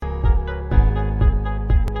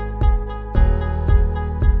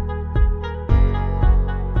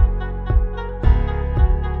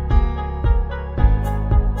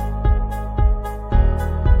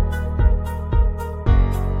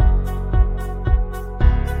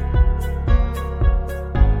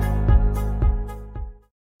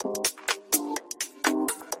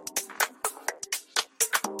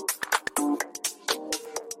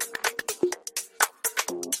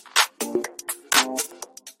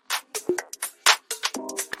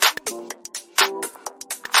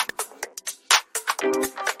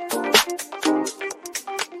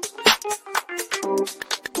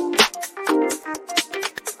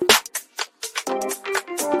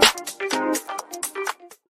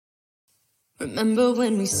Remember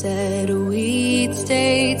when we said we'd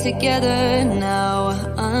stay together now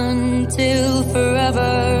until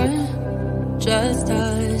forever? Just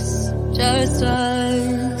us, just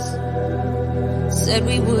us. Said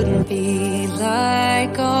we wouldn't be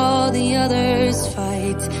like all the others,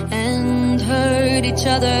 fight and hurt each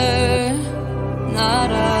other.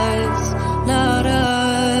 Not us, not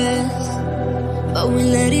us. But we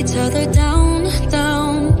let each other down,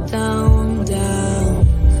 down, down, down.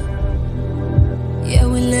 Yeah,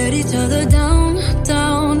 we let each other down,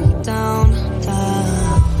 down, down,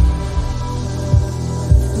 down.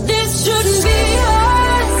 This shouldn't be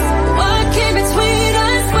us. What came between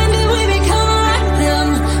us? When did we become like them?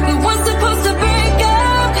 We weren't supposed to break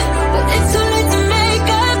up, but it's too late to make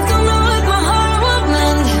up. Don't know what my heart would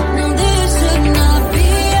mend. No, this should not be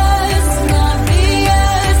us, not be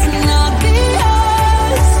us, not be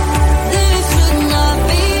us. This should not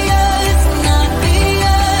be us, not be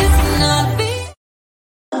us, not be.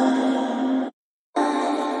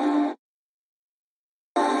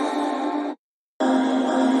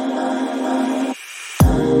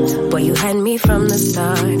 Boy, you had me from the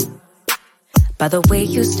start. By the way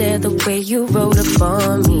you stared, the way you wrote up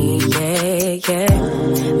for me, yeah, yeah.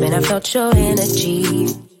 Man, I felt your energy.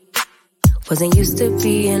 Wasn't used to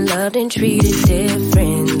being loved and treated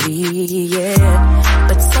differently, yeah.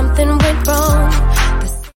 But something went wrong.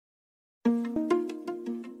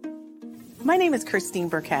 My name is Christine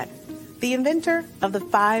Burkett, the inventor of the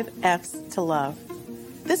 5 F's to Love.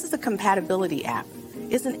 This is a compatibility app.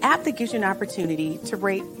 It's an app that gives you an opportunity to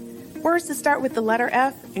rate words that start with the letter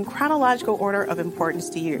F in chronological order of importance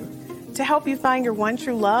to you, to help you find your one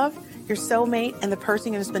true love, your soulmate, and the person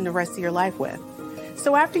you're going to spend the rest of your life with.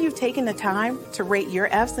 So after you've taken the time to rate your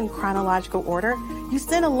F's in chronological order, you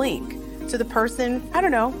send a link to the person, I don't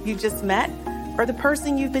know, you just met, or the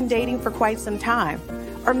person you've been dating for quite some time.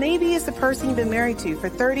 Or maybe it's the person you've been married to for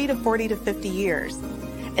 30 to 40 to 50 years.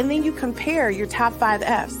 And then you compare your top 5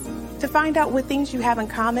 F's to find out what things you have in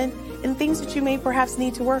common and things that you may perhaps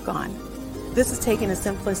need to work on. This is taking a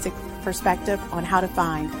simplistic perspective on how to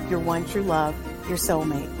find your one true love, your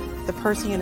soulmate, the person you